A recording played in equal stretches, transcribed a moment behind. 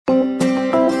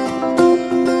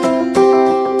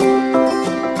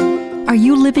Are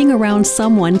you living around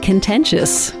someone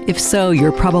contentious? If so,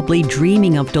 you're probably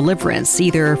dreaming of deliverance,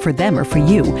 either for them or for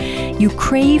you. You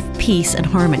crave peace and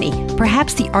harmony.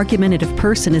 Perhaps the argumentative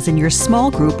person is in your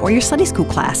small group or your Sunday school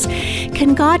class.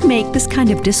 Can God make this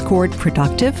kind of discord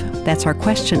productive? That's our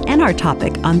question and our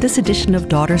topic on this edition of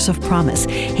Daughters of Promise.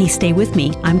 Hey, stay with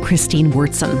me. I'm Christine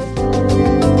Wurtson.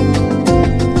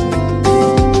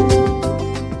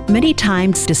 Many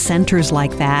times, dissenters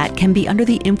like that can be under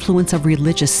the influence of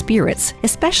religious spirits,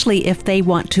 especially if they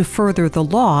want to further the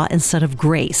law instead of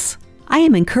grace. I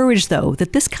am encouraged, though,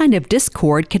 that this kind of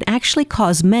discord can actually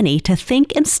cause many to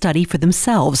think and study for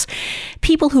themselves.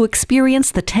 People who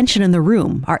experience the tension in the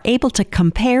room are able to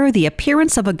compare the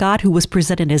appearance of a God who was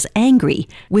presented as angry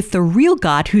with the real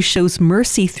God who shows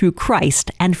mercy through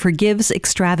Christ and forgives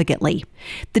extravagantly.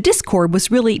 The discord was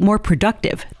really more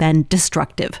productive than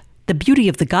destructive. The beauty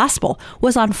of the gospel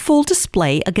was on full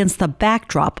display against the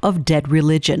backdrop of dead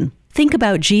religion. Think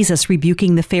about Jesus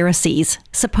rebuking the Pharisees.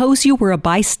 Suppose you were a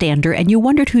bystander and you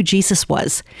wondered who Jesus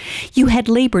was. You had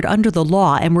labored under the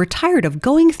law and were tired of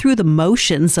going through the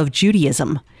motions of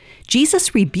Judaism.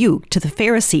 Jesus' rebuke to the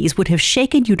Pharisees would have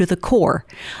shaken you to the core,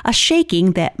 a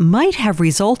shaking that might have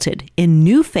resulted in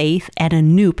new faith and a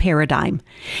new paradigm.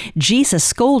 Jesus'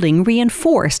 scolding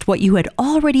reinforced what you had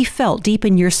already felt deep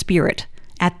in your spirit.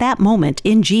 At that moment,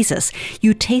 in Jesus,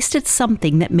 you tasted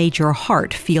something that made your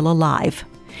heart feel alive.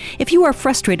 If you are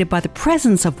frustrated by the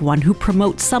presence of one who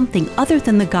promotes something other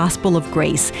than the gospel of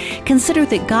grace, consider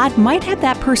that God might have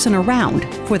that person around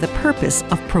for the purpose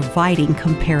of providing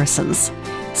comparisons.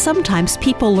 Sometimes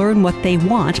people learn what they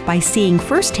want by seeing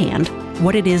firsthand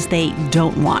what it is they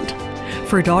don't want.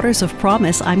 For Daughters of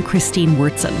Promise, I'm Christine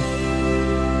Wurtson.